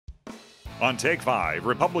On Take 5,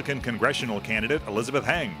 Republican congressional candidate Elizabeth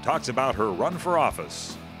Heng talks about her run for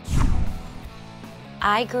office.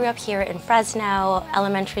 I grew up here in Fresno,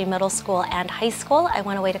 elementary, middle school, and high school. I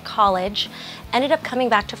went away to college, ended up coming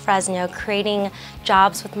back to Fresno, creating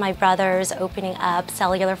jobs with my brothers, opening up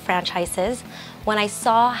cellular franchises. When I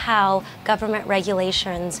saw how government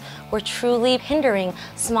regulations were truly hindering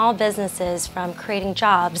small businesses from creating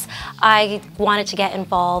jobs, I wanted to get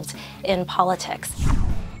involved in politics.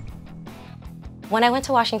 When I went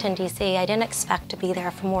to Washington, D.C., I didn't expect to be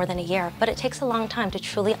there for more than a year, but it takes a long time to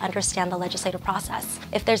truly understand the legislative process.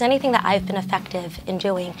 If there's anything that I've been effective in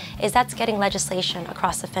doing, is that's getting legislation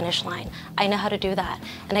across the finish line. I know how to do that,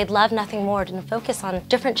 and I'd love nothing more than focus on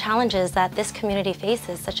different challenges that this community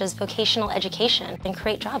faces, such as vocational education, and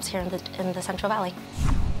create jobs here in the Central Valley.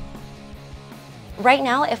 Right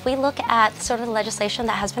now, if we look at sort of the legislation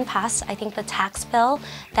that has been passed, I think the tax bill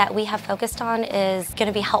that we have focused on is going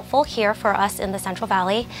to be helpful here for us in the Central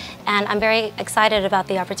Valley. And I'm very excited about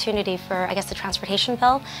the opportunity for, I guess, the transportation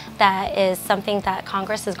bill. That is something that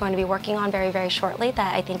Congress is going to be working on very, very shortly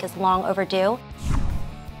that I think is long overdue.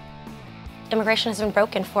 Immigration has been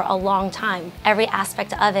broken for a long time. Every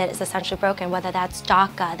aspect of it is essentially broken, whether that's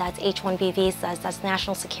DACA, that's H-1B visas, that's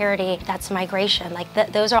national security, that's migration.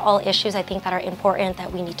 Those are all issues I think that are important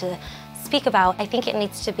that we need to speak about. I think it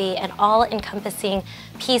needs to be an all-encompassing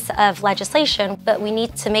piece of legislation, but we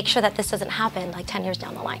need to make sure that this doesn't happen like 10 years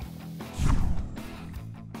down the line.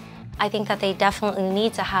 I think that they definitely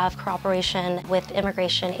need to have cooperation with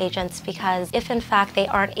immigration agents, because if in fact they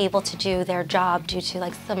aren't able to do their job due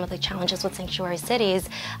to some of the challenges with sanctuary cities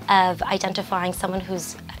of identifying someone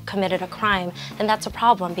who's committed a crime, then that's a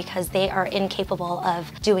problem because they are incapable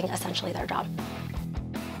of doing essentially their job.